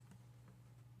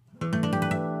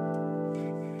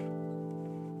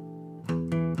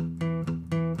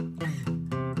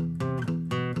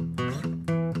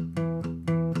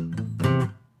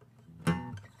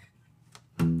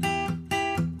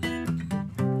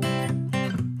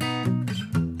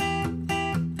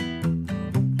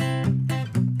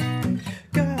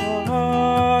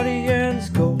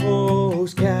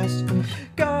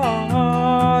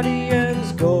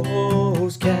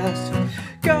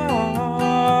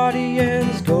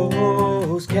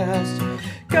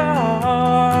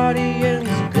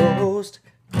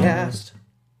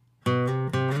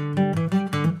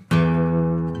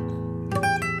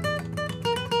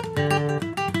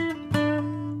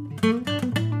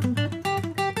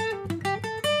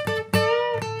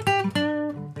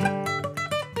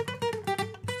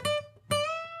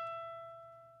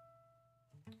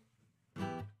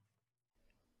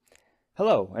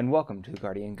Hello, and welcome to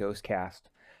Guardian Ghostcast.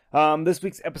 This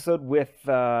week's episode with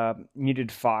Muted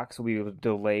Fox will be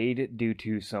delayed due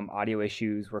to some audio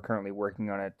issues. We're currently working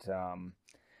on it.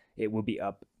 It will be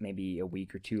up maybe a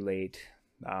week or two late.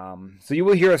 So you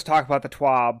will hear us talk about the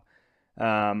TWAB.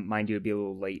 Mind you, it'll be a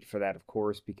little late for that, of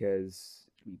course, because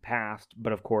we passed.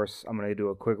 But, of course, I'm going to do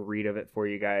a quick read of it for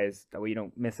you guys. That way you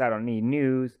don't miss out on any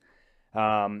news.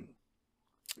 Not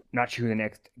sure who the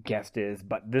next guest is,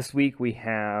 but this week we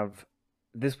have...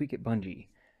 This Week at Bungie,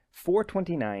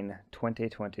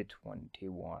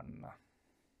 4/29/2021.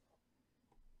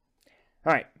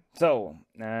 Alright, so,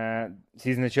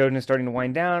 Season of the Chosen is starting to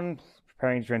wind down,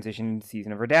 preparing to transition into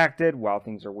Season of Redacted. While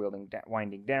things are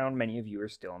winding down, many of you are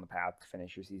still on the path to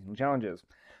finish your seasonal challenges.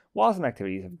 While some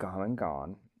activities have come and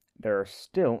gone, there are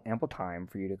still ample time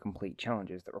for you to complete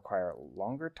challenges that require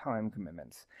longer time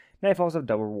commitments. Nightfalls have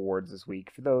double rewards this week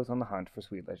for those on the hunt for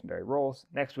sweet legendary rolls.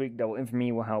 Next week, Double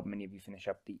Infamy will help many of you finish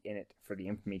up the In It for the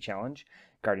Infamy challenge.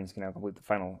 Guardians can now complete the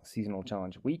final seasonal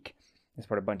challenge week. As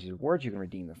part of Bungie's rewards, you can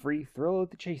redeem the free Thrill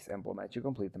of the Chase emblem as you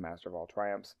complete the Master of All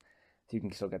Triumphs. So you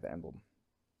can still get the emblem.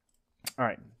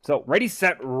 Alright, so ready,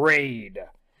 set, raid!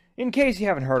 In case you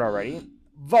haven't heard already,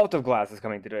 Vault of Glass is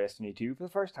coming to Destiny 2 for the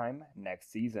first time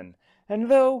next season.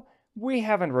 And though we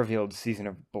haven't revealed Season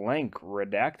of Blank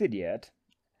Redacted yet,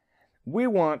 we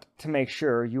want to make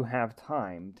sure you have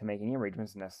time to make any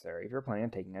arrangements necessary if you're planning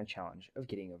on taking a challenge of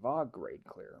getting a VOG grade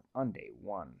clear on day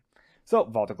 1. So,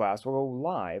 Vault of Glass will go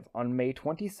live on May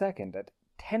 22nd at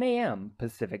 10 a.m.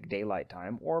 Pacific Daylight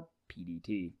Time, or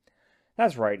PDT.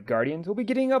 That's right, Guardians will be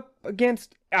getting up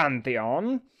against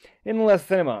Antheon in less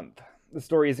than a month. The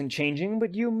story isn't changing,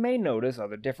 but you may notice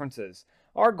other differences.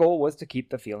 Our goal was to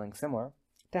keep the feeling similar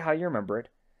to how you remember it,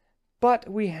 but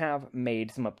we have made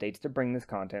some updates to bring this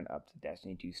content up to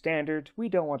Destiny 2 standards. We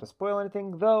don't want to spoil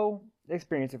anything, though.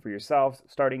 Experience it for yourselves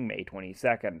starting May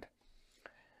 22nd.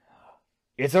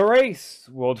 It's a race!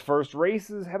 World's first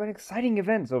races have been exciting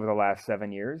events over the last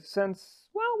 7 years since,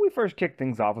 well, we first kicked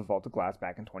things off with Vault of Glass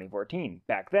back in 2014.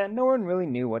 Back then, no one really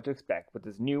knew what to expect with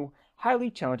this new, highly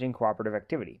challenging cooperative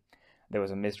activity. There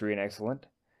was a mystery and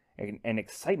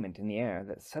excitement in the air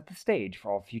that set the stage for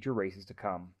all future races to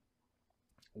come.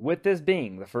 With this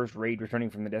being the first raid returning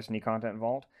from the Destiny Content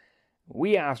Vault,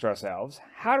 we asked ourselves,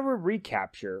 how do we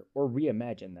recapture or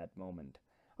reimagine that moment?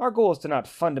 Our goal is to not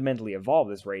fundamentally evolve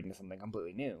this raid into something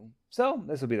completely new, so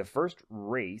this will be the first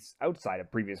race outside of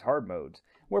previous hard modes,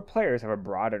 where players have a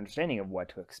broad understanding of what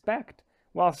to expect,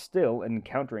 while still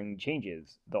encountering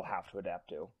changes they'll have to adapt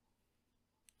to.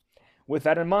 With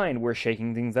that in mind, we're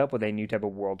shaking things up with a new type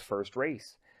of world first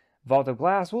race. Vault of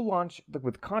Glass will launch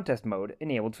with contest mode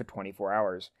enabled for 24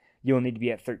 hours. You'll need to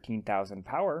be at 13,000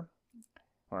 power,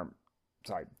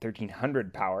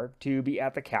 1300 power, to be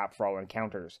at the cap for all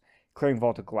encounters. Clearing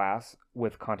Vault of Glass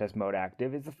with contest mode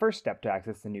active is the first step to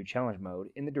access the new challenge mode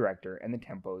in the Director and the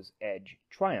Tempo's Edge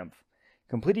Triumph.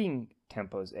 Completing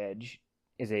Tempo's Edge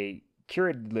is a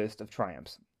curated list of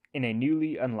triumphs in a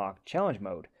newly unlocked challenge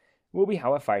mode. Will be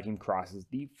how a fireteam crosses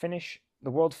the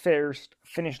world's first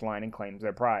finish line and claims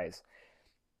their prize.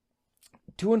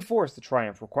 To enforce the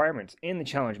triumph requirements in the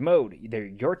challenge mode,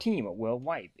 your team will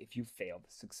wipe if you fail the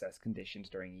success conditions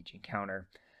during each encounter.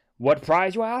 What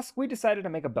prize, you ask? We decided to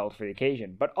make a belt for the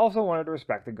occasion, but also wanted to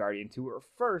respect the Guardians who were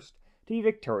first to be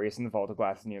victorious in the Vault of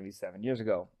Glass nearly 7 years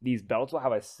ago. These belts will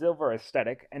have a silver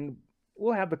aesthetic and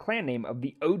will have the clan name of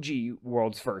the OG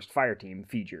world's first fireteam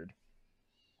featured.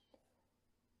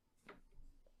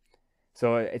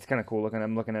 So it's kind of cool looking.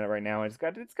 I'm looking at it right now. It's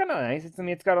kind of nice.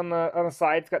 It's got on the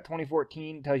side. It's got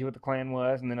 2014. Tells you what the clan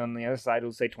was, and then on the other side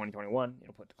it'll say 2021.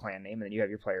 It'll put the clan name, and then you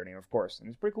have your player name, of course. And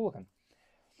it's pretty cool looking,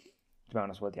 to be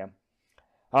honest with you.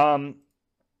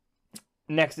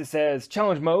 Next it says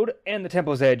challenge mode and the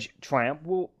Tempo's Edge Triumph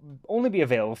will only be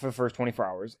available for the first 24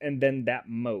 hours, and then that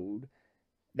node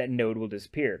will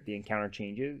disappear. The encounter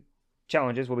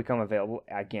challenges will become available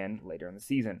again later in the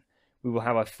season. We will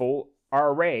have a full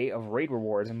array of raid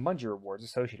rewards and Bungie rewards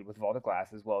associated with Vault of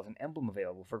Glass, as well as an emblem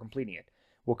available for completing it.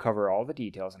 We'll cover all the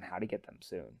details on how to get them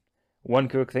soon. One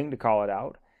quick thing to call it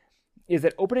out is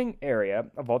that opening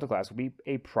area of Vault of Glass will be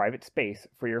a private space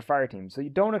for your fire team, so you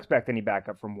don't expect any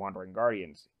backup from wandering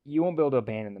Guardians. You won't be able to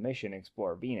abandon the mission and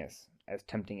explore Venus, as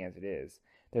tempting as it is.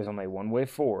 There's only one way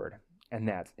forward, and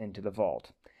that's into the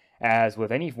Vault. As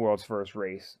with any world's first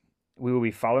race, we will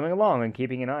be following along and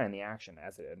keeping an eye on the action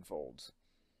as it unfolds.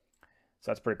 So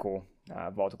that's pretty cool.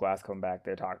 Vault of Glass coming back.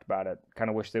 They talked about it.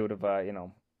 Kind of wish they would have,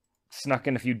 snuck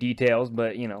in a few details,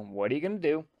 but, what are you going to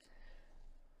do?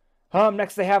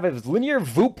 Next they have is linear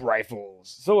VOOP rifles.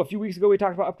 So a few weeks ago we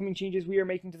talked about upcoming changes we are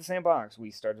making to the sandbox.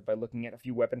 We started by looking at a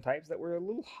few weapon types that were a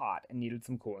little hot and needed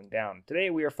some cooling down. Today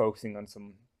we are focusing on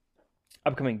some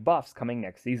upcoming buffs coming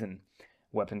next season.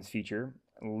 Weapons feature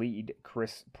lead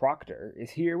Chris Proctor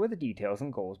is here with the details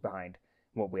and goals behind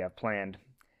what we have planned.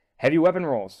 Heavy weapon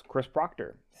rolls, Chris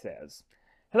Proctor says.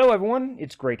 Hello everyone,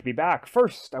 it's great to be back.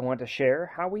 First, I want to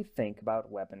share how we think about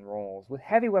weapon rolls. With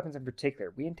heavy weapons in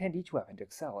particular, we intend each weapon to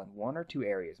excel in one or two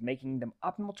areas, making them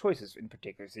optimal choices in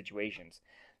particular situations,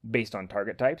 based on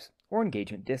target types or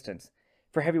engagement distance.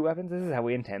 For heavy weapons, this is how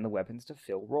we intend the weapons to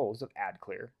fill roles of add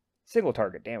clear, single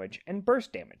target damage, and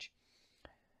burst damage.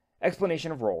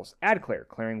 Explanation of roles. Add clear,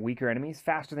 clearing weaker enemies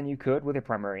faster than you could with a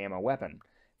primary ammo weapon.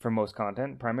 For most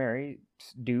content, primaries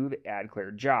do the add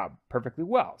clear job perfectly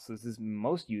well, so this is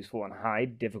most useful in high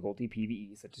difficulty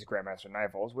PvE such as Grandmaster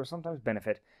Nightfalls, where sometimes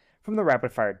benefit from the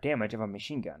rapid fire damage of a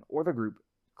machine gun or the group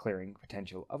clearing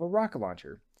potential of a rocket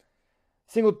launcher.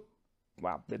 Single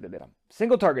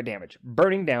target damage,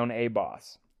 burning down a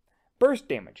boss. Burst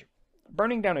damage,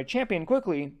 burning down a champion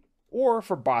quickly, or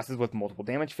for bosses with multiple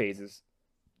damage phases,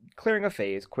 clearing a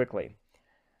phase quickly.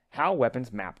 How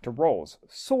weapons map to roles.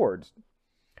 Swords.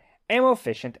 Ammo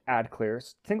efficient, add clear,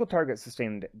 single target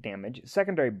sustained damage,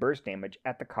 secondary burst damage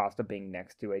at the cost of being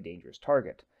next to a dangerous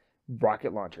target.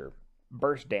 Rocket launcher,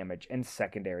 burst damage, and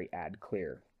secondary add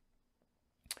clear.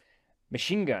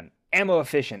 Machine gun, ammo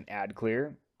efficient, add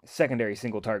clear, secondary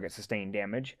single target sustained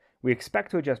damage. We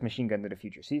expect to adjust machine gun in a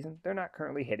future season. They're not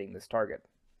currently hitting this target.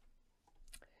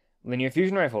 Linear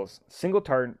fusion rifles, single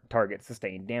target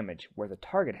sustained damage, where the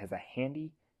target has a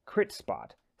handy crit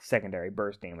spot, secondary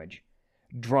burst damage.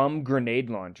 Drum grenade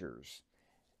launchers,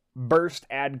 burst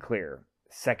add clear,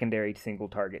 secondary single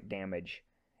target damage,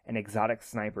 and exotic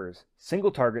snipers,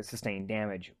 single target sustained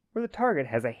damage, where the target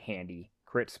has a handy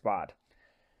crit spot.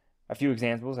 A few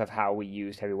examples of how we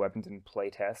used heavy weapons in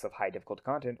playtests of high difficulty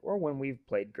content or when we've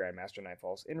played Grandmaster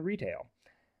Nightfalls in retail.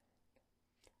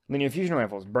 Linear fusion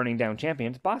rifles, burning down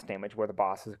champions, boss damage where the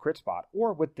boss has a crit spot,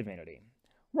 or with divinity.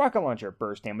 Rocket launcher,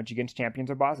 burst damage against champions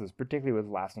or bosses, particularly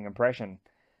with lasting impression.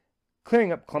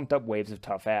 Clearing up clumped up waves of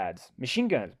tough adds. Machine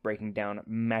guns, breaking down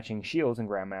matching shields in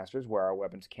Grandmasters where our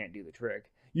weapons can't do the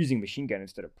trick. Using machine gun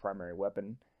instead of primary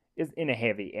weapon is in a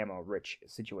heavy ammo rich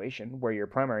situation where your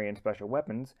primary and special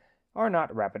weapons are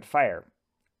not rapid fire.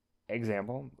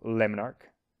 Example,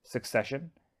 Lemonarch, Succession,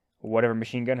 whatever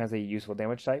machine gun has a useful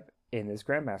damage type in this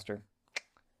Grandmaster.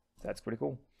 That's pretty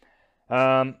cool.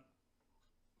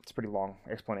 It's a pretty long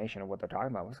explanation of what they're talking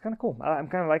about. It's kind of cool. I'm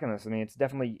kind of liking this. I mean, it's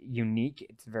definitely unique.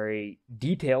 It's very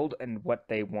detailed in what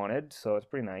they wanted, so it's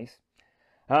pretty nice.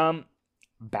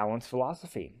 Balance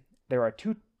philosophy. There are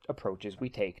two approaches we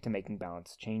take to making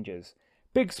balance changes.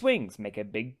 Big swings make a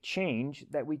big change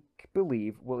that we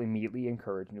believe will immediately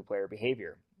encourage new player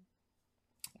behavior.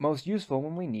 Most useful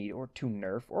when we need or to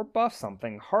nerf or buff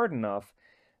something hard enough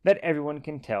that everyone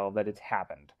can tell that it's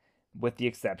happened, with the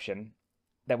exception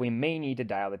that we may need to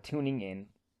dial the tuning in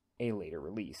a later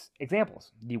release.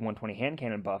 Examples, the 120 hand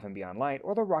cannon buff in Beyond Light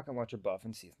or the rocket launcher buff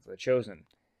in Seasons of the Chosen.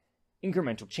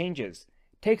 Incremental changes.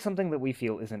 Take something that we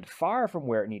feel isn't far from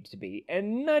where it needs to be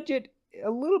and nudge it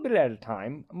a little bit at a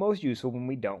time, most useful when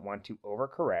we don't want to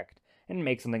overcorrect and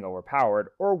make something overpowered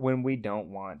or when we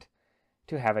don't want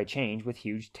to have a change with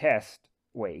huge test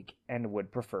wake and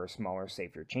would prefer smaller,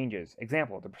 safer changes.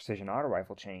 Example, the precision auto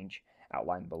rifle change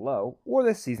outlined below, or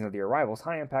this Season of the Arrival's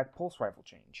high-impact pulse rifle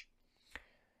change.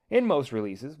 In most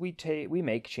releases, we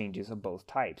make changes of both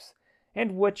types,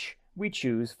 and which we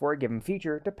choose for a given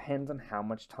feature depends on how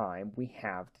much time we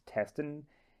have to test and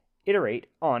iterate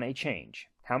on a change,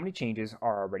 how many changes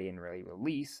are already in early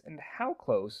release, and how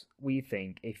close we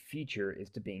think a feature is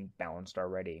to being balanced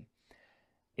already.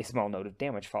 A small note of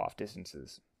damage fall-off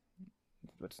distances.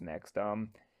 What's next?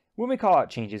 When we call out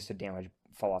changes to damage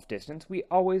fall-off distance, we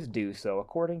always do so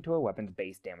according to a weapon's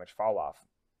base damage fall-off,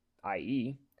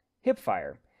 i.e.,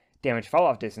 hipfire. Damage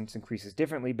fall-off distance increases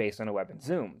differently based on a weapon's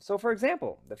zoom. So, for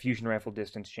example, the fusion rifle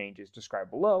distance changes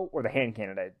described below, or the hand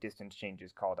cannon distance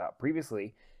changes called out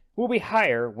previously, will be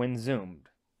higher when zoomed.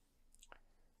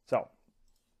 So,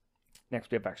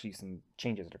 next we have actually some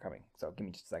changes that are coming. So, give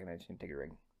me just a second, I just need to take a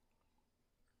ring.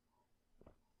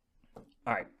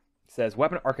 Alright, it says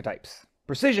weapon archetypes.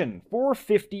 Precision,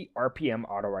 450 RPM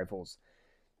auto rifles.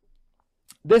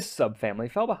 This subfamily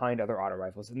fell behind other auto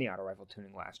rifles in the auto rifle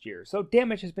tuning last year, so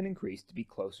damage has been increased to be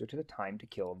closer to the time to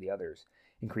kill of the others.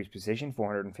 Increased precision,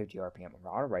 450 RPM of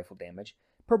auto rifle damage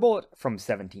per bullet from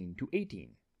 17 to 18.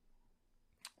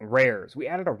 Rares. We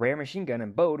added a rare machine gun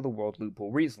and bow to the world loot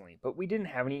pool recently, but we didn't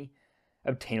have any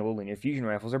obtainable linear fusion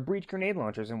rifles or breach grenade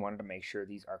launchers and wanted to make sure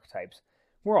these archetypes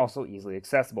were also easily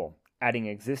accessible, adding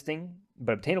existing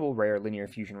but obtainable rare linear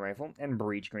fusion rifle and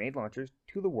breach grenade launchers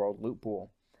to the world loot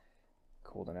pool.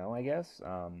 Cool to know, I guess.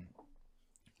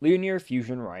 Linear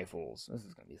fusion rifles. This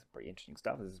is going to be some pretty interesting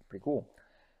stuff. This is pretty cool.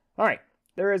 Alright,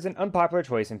 there is an unpopular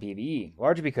choice in PvE,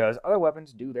 largely because other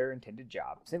weapons do their intended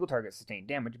job. Single targets sustain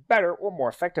damage better or more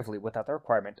effectively without the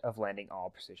requirement of landing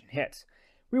all precision hits.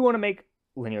 We want to make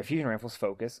linear fusion rifles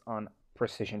focus on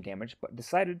precision damage, but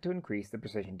decided to increase the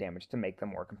precision damage to make them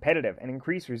more competitive and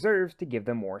increase reserves to give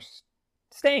them more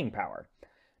staying power.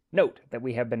 Note that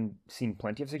we have been seen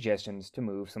plenty of suggestions to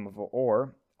move some of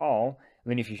or all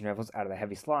linear fusion rifles out of the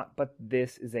heavy slot, but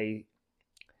this is a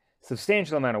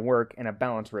substantial amount of work and a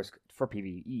balance risk for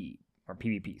PvE, or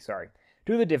PvP, sorry,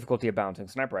 due to the difficulty of balancing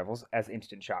sniper rifles as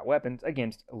instant shot weapons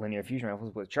against linear fusion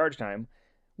rifles with charge time,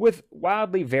 with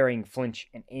wildly varying flinch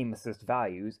and aim assist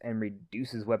values, and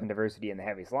reduces weapon diversity in the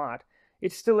heavy slot.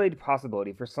 It's still a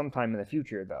possibility for some time in the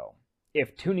future, though,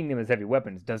 if tuning them as heavy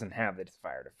weapons doesn't have the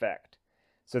desired effect.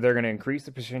 So they're going to increase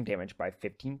the precision damage by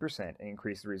 15% and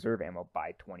increase the reserve ammo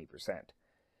by 20%.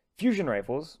 Fusion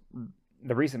rifles,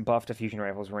 the recent buff to fusion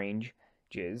rifles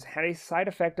ranges, had a side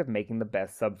effect of making the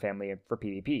best subfamily for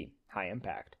PvP, high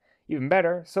impact. Even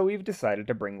better, so we've decided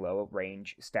to bring low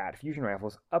range stat fusion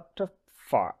rifles up to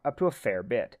a fair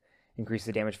bit. Increase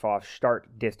the damage fall off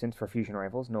start distance for fusion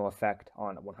rifles, no effect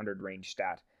on 100 range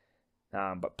stat,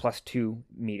 but plus 2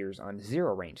 meters on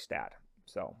 0 range stat.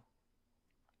 So,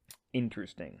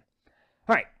 interesting.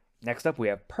 Alright, next up we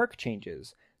have perk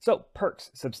changes. So,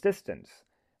 perks, subsistence.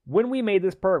 When we made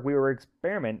this perk, we were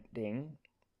experimenting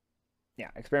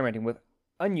with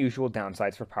unusual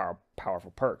downsides for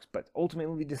powerful perks, but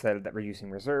ultimately decided that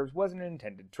reducing reserves was an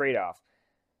intended trade-off,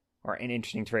 or an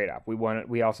interesting trade-off.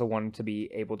 We also wanted to be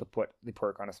able to put the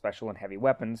perk on a special and heavy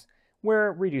weapons,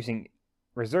 where reducing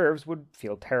reserves would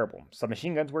feel terrible.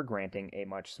 Submachine guns were granting a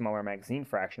much smaller magazine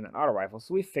fraction than auto rifles,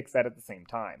 so we fixed that at the same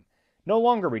time. No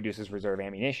longer reduces reserve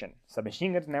ammunition.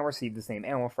 Submachine guns now receive the same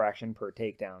ammo fraction per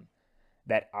takedown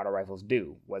that auto rifles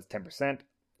do, was 10%,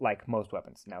 like most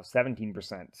weapons, now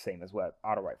 17%, same as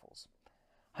auto rifles.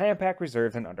 High impact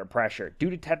reserves and under pressure. Due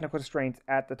to technical constraints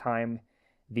at the time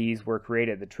these were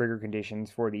created, the trigger conditions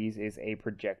for these is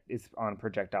on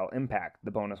projectile impact.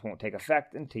 The bonus won't take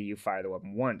effect until you fire the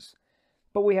weapon once.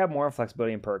 But we have more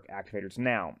flexibility in perk activators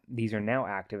now. These are now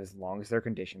active as long as their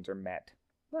conditions are met.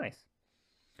 Nice.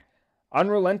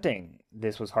 Unrelenting.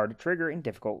 This was hard to trigger in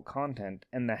difficult content,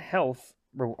 and the health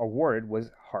awarded was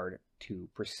hard to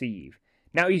perceive.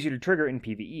 Now easier to trigger in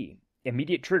PvE.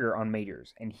 Immediate trigger on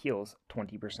majors and heals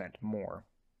 20% more.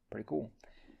 Pretty cool.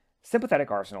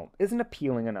 Sympathetic Arsenal isn't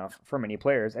appealing enough for many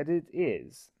players as it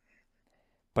is,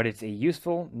 but it's a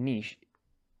useful niche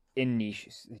in niche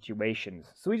situations,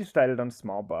 so we decided on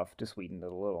small buff to sweeten it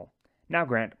a little. Now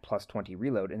grant plus 20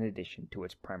 reload in addition to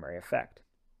its primary effect.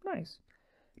 Nice.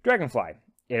 Dragonfly.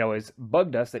 It always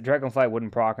bugged us that Dragonfly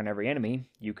wouldn't proc on every enemy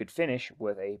you could finish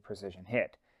with a precision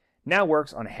hit. Now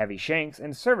works on heavy shanks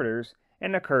and servitors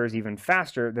and occurs even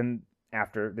faster than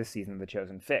after the Season of the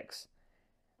Chosen fix.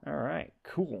 Alright,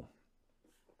 cool.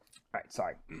 Alright,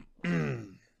 sorry.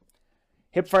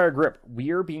 Hipfire Grip.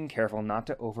 We're being careful not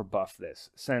to overbuff this,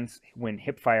 since when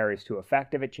Hipfire is too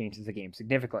effective, it changes the game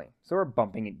significantly. So we're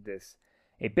bumping this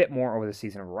a bit more over the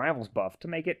Season of Arrivals buff to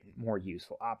make it a more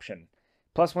useful option.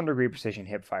 Plus 1 degree precision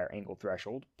hipfire angle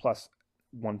threshold, plus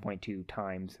 1.2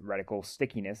 times reticle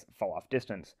stickiness fall off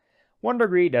distance. 1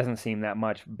 degree doesn't seem that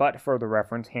much, but for the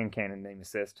reference, hand cannon aim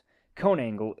assist, cone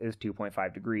angle is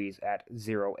 2.5 degrees at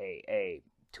 0 AA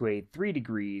to a 3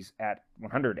 degrees at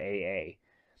 100 AA.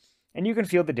 And you can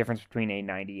feel the difference between a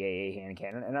 90 AA hand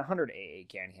cannon and a 100 AA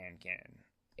hand cannon,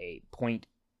 a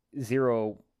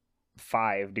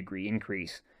 0.05 degree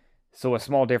increase, so a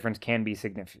small difference can be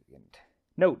significant.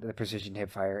 Note the precision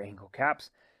hipfire angle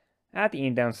caps at the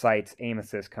aim down sights, aim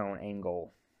assist, cone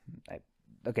angle.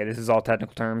 Okay, this is all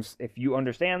technical terms. If you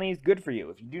understand these, good for you.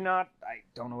 If you do not, I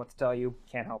don't know what to tell you.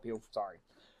 Can't help you. Sorry.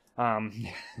 All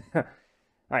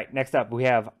right, next up we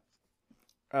have.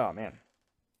 Oh man.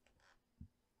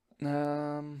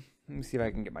 Let me see if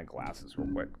I can get my glasses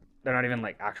real quick. They're not even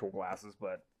like actual glasses,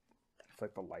 but it's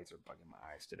like the lights are bugging my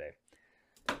eyes today.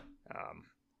 All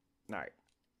right,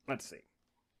 let's see.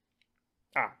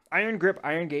 Iron Grip,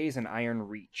 Iron Gaze, and Iron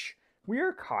Reach. We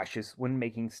are cautious when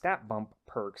making stat bump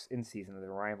perks in Season of the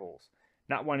Arrivals,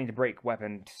 not wanting to break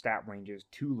weapon stat ranges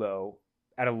too low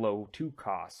at a low 2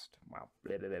 cost. Wow.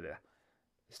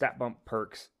 Stat bump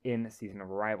perks in Season of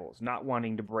Arrivals, not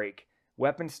wanting to break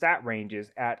weapon stat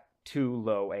ranges at too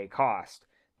low a cost,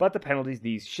 but the penalties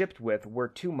these shipped with were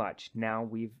too much. Now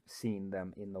we've seen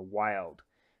them in the wild.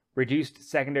 Reduced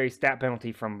secondary stat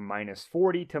penalty from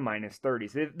 -40 to -30.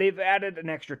 So they've added an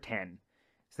extra 10.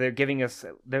 So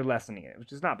they're lessening it,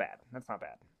 which is not bad. That's not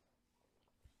bad.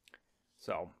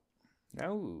 So, okay.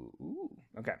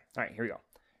 All right, here we go.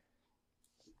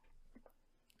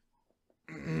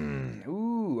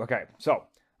 Okay. So,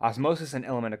 osmosis and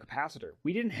elemental capacitor.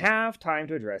 We didn't have time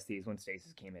to address these when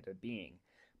stasis came into being,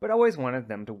 but always wanted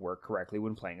them to work correctly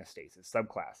when playing a stasis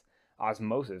subclass.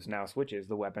 Osmosis now switches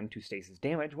the weapon to stasis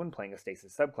damage when playing a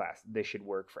stasis subclass. This should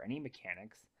work for any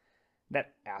mechanics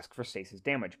that ask for stasis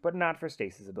damage, but not for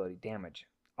stasis ability damage.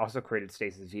 Also created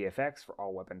stasis VFX for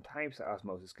all weapon types that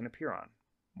Osmosis can appear on.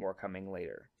 More coming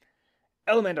later.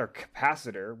 Elemental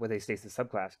Capacitor with a stasis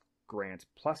subclass grants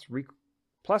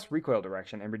plus recoil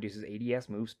direction and reduces ADS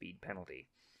move speed penalty.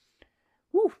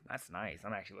 Whew, that's nice.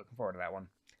 I'm actually looking forward to that one.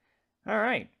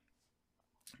 Alright.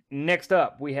 Next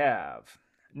up, we have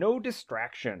no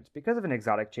distractions. Because of an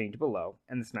exotic change below,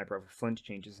 and the Sniper Rifle flinch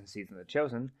changes in Season of the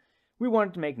Chosen, we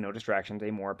wanted to make no distractions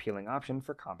a more appealing option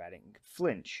for combating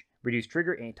flinch. Reduced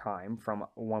trigger time from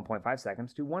 1.5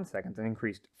 seconds to 1 second and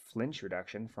increased flinch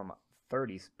reduction from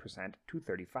 30% to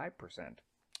 35%.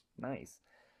 Nice.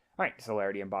 Alright,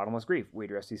 Celerity and Bottomless Grief. We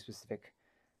addressed these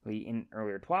specifically in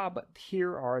earlier TWA, but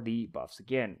here are the buffs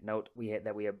again. Note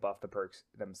that we have buffed the perks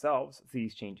themselves.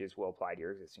 These changes will apply to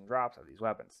your existing drops of these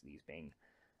weapons. These being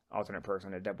alternate perks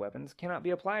on adept weapons cannot be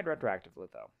applied retroactively,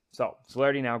 though. So,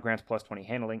 Celerity now grants plus 20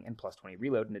 handling and plus 20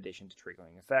 reload in addition to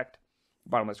triggering effect.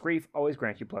 Bottomless Grief always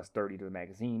grants you plus 30 to the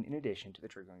magazine in addition to the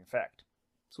triggering effect.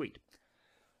 Sweet.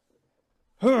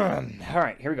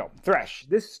 Alright, here we go. Thresh.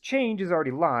 This change is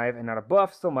already live and not a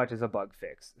buff so much as a bug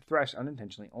fix. Thresh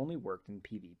unintentionally only worked in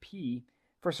PvP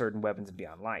for certain weapons in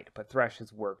Beyond Light, but Thresh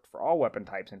has worked for all weapon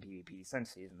types in PvP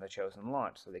since Season of the Chosen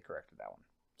launch, so they corrected that one.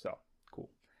 So, cool.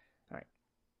 Alright.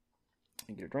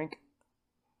 Get a drink.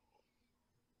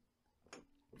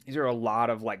 These are a lot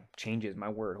of, changes, my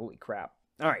word. Holy crap.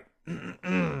 Alright.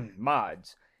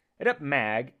 Mods. Adept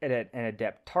Mag and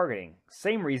Adept Targeting.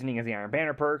 Same reasoning as the Iron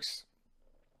Banner perks.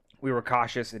 We were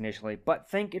cautious initially, but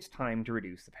think it's time to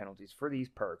reduce the penalties for these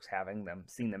perks,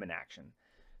 seen them in action.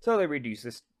 So they reduce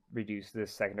this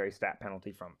secondary stat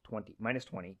penalty from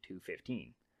 -20 to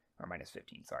 15. Or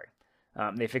 -15, sorry.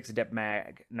 They fix Adept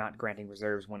Mag not granting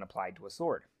reserves when applied to a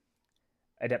sword.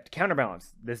 Adept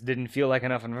Counterbalance. This didn't feel like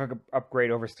enough of an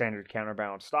upgrade over standard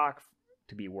counterbalance stock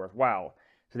to be worthwhile,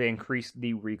 so they increased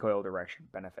the recoil direction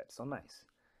benefit. So nice.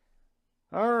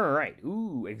 Alright,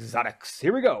 exotics.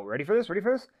 Here we go. Ready for this?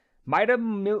 Mida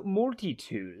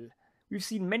Multitool. We've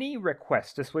seen many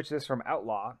requests to switch this from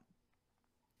Outlaw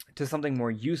to something more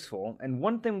useful, and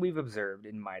one thing we've observed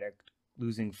in Mida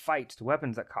losing fights to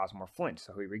weapons that cause more flinch,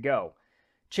 so here we go.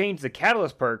 Change the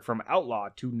Catalyst perk from Outlaw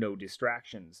to No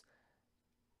Distractions.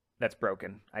 That's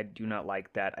broken. I do not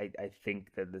like that. I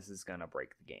think that this is gonna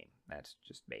break the game. That's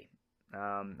just me.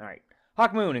 Alright.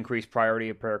 Hawkmoon increased priority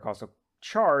of Paracausal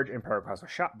Charge and Paracausal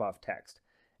Shot buff text.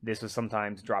 This was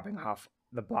sometimes dropping off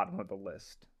the bottom of the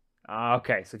list.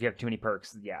 Okay, so if you have too many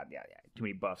perks, yeah. Too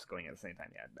many buffs going at the same time,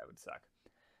 yeah, that would suck.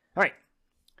 Alright.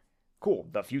 Cool.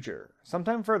 The future.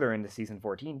 Sometime further into Season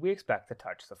 14, we expect to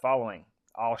touch the following.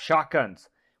 All shotguns.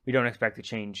 We don't expect to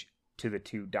change to the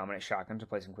 2 dominant shotguns,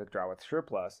 replacing Quick Draw with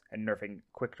Surplus, and nerfing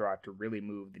Quick Draw to really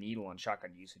move the needle on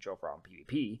shotgun usage overall in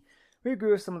PvP. We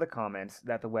agree with some of the comments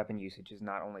that the weapon usage is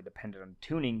not only dependent on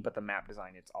tuning, but the map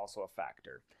design is also a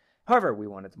factor. However, we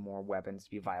wanted more weapons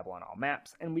to be viable on all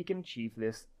maps, and we can achieve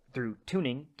this through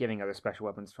tuning, giving other special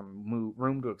weapons from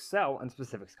room to excel, and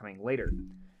specifics coming later.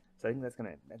 So I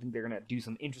think they're gonna do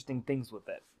some interesting things with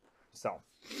it. So,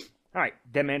 alright,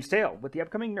 Deadman's Tale. With the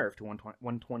upcoming nerf to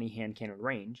 120 hand cannon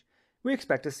range, we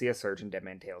expect to see a surge in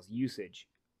Deadman's Tale's usage,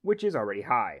 which is already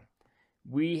high.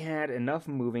 We had enough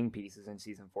moving pieces in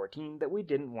Season 14 that we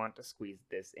didn't want to squeeze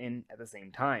this in at the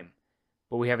same time.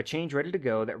 But we have a change ready to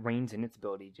go that reins in its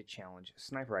ability to challenge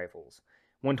sniper rifles.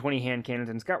 120 hand cannons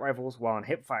and scout rifles while on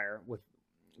hipfire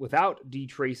without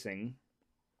detracing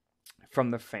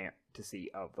from the fantasy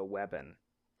of the weapon.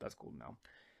 That's cool to know.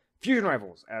 Fusion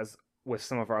rifles, as with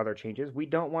some of our other changes, we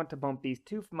don't want to bump these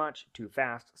too much too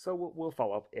fast, so we'll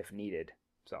follow up if needed.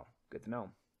 So, good to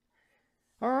know.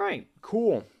 Alright,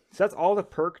 cool. So that's all the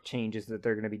perk changes that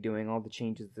they're going to be doing, all the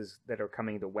changes that are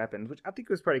coming to weapons, which I think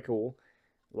was pretty cool.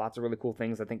 Lots of really cool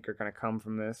things I think are going to come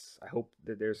from this. I hope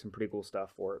that there's some pretty cool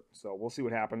stuff for it. So we'll see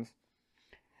what happens.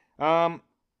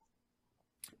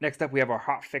 Next up, we have our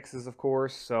hot fixes, of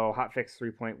course. So hotfix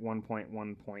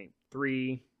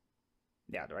 3.1.1.3.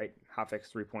 Yeah, right.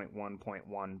 Hotfix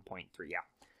 3.1.1.3, yeah.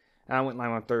 Went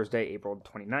live on Thursday, April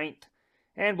 29th.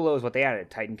 And below is what they added.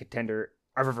 Titan Contender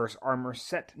Reverse Armor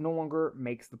set no longer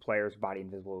makes the player's body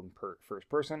invisible in first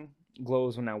person.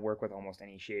 Glows will now work with almost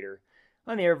any shader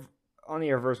on the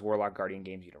Reverse Warlock Guardian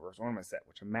Games Universe Ornament set,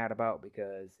 which I'm mad about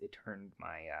because it turned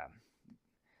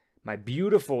my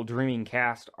beautiful Dreaming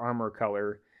Cast armor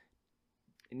color.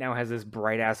 It now has this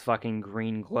bright ass fucking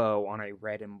green glow on a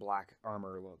red and black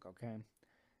armor look, okay?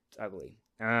 It's ugly.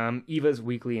 Eva's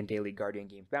weekly and daily Guardian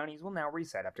Games bounties will now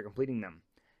reset after completing them.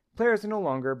 Players are no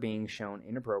longer being shown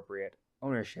inappropriate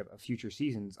ownership of future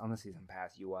seasons on the Season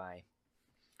Pass UI.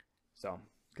 So,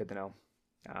 good to know.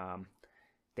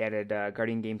 They added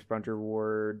Guardian Games Bungie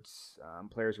rewards.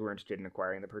 Players who are interested in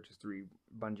acquiring the purchase 3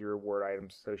 Bungie reward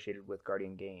items associated with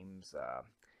Guardian Games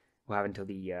will have until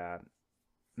the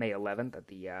May 11th at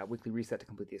the weekly reset to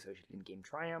complete the associated in-game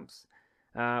triumphs.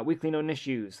 Weekly known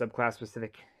issues,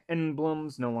 subclass-specific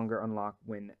emblems no longer unlock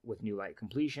when with new light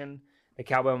completion. The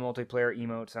cowbell multiplayer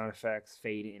emote sound effects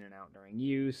fade in and out during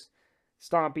use.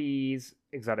 Stompies,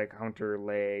 exotic hunter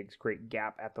legs, create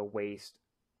gap at the waist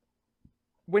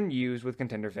when used with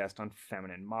contender vest on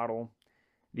feminine model.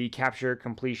 The capture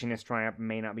completionist triumph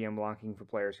may not be unblocking for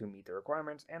players who meet the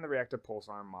requirements, and the reactive pulse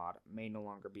arm mod may no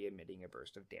longer be emitting a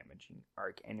burst of damaging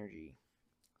arc energy.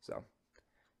 So,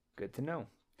 good to know.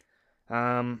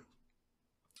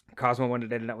 Cosmo wanted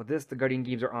to edit out with this. The Guardian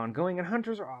Games are ongoing, and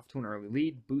hunters are off to an early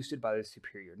lead, boosted by the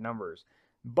superior numbers.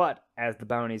 But as the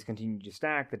bounties continue to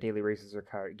stack, the daily races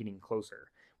are getting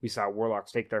closer. We saw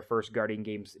Warlocks take their first Guardian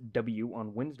Games W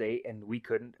on Wednesday, and we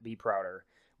couldn't be prouder.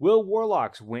 Will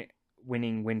Warlocks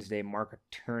winning Wednesday mark a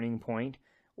turning point,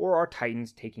 or are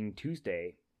Titans taking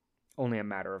Tuesday only a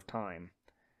matter of time?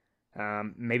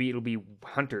 Maybe it'll be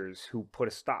Hunters who put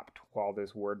a stop to all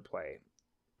this wordplay.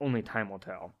 Only time will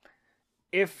tell.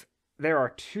 If there are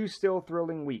 2 still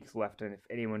thrilling weeks left in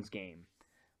anyone's game,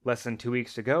 less than 2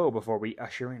 weeks to go before we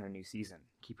usher in a new season.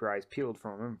 Keep your eyes peeled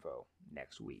for more info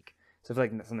next week. So I feel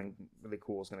like something really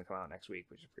cool is going to come out next week,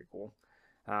 which is pretty cool.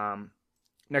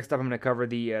 Next up, I'm going to cover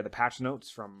the patch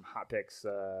notes from Hotpix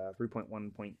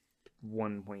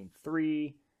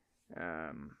 3.1.1.3.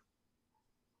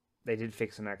 They did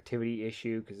fix an activity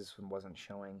issue because this one wasn't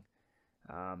showing.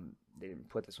 They didn't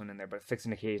put this one in there, but fix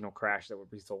an occasional crash that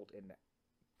would result in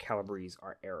Calabrese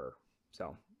error.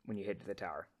 So when you hit the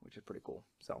tower, which is pretty cool.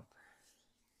 So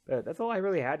but that's all I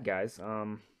really had, guys.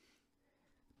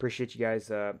 Appreciate you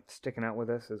guys sticking out with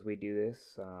us as we do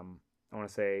this. I want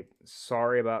to say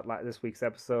sorry about this week's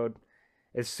episode.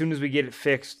 As soon as we get it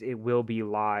fixed, it will be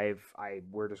live.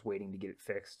 We're just waiting to get it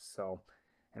fixed. So,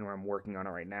 and I'm working on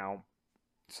it right now.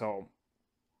 So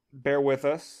bear with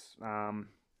us.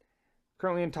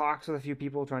 Currently in talks with a few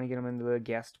people, trying to get them into the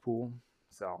guest pool.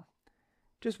 So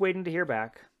just waiting to hear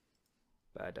back.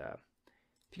 But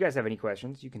if you guys have any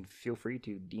questions, you can feel free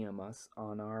to DM us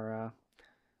on our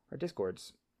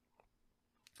Discords.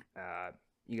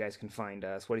 You guys can find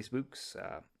Sweaty Spooks.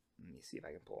 Let me see if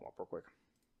I can pull them up real quick.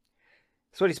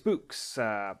 Sweaty Spooks.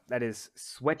 That is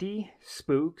Sweaty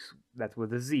Spooks. That's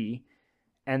with a Z.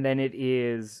 And then it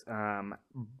is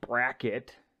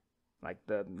bracket, like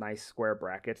the nice square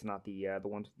brackets, not the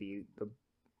ones with the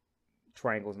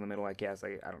triangles in the middle, I guess.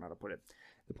 I don't know how to put it.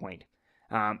 The point.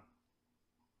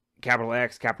 Capital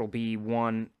X, capital B,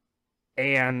 1,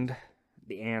 and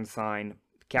the and sign,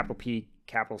 capital P,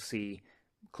 capital C,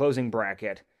 closing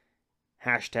bracket,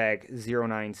 hashtag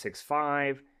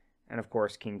 0965, and of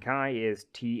course King Kai is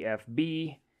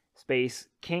TFB space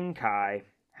King Kai,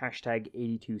 hashtag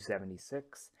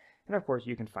 8276, and of course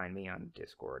you can find me on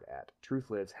Discord at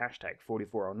TruthLives, hashtag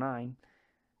 4409,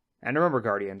 and remember,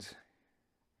 Guardians,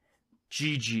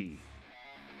 GG,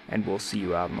 and we'll see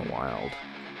you out in the wild.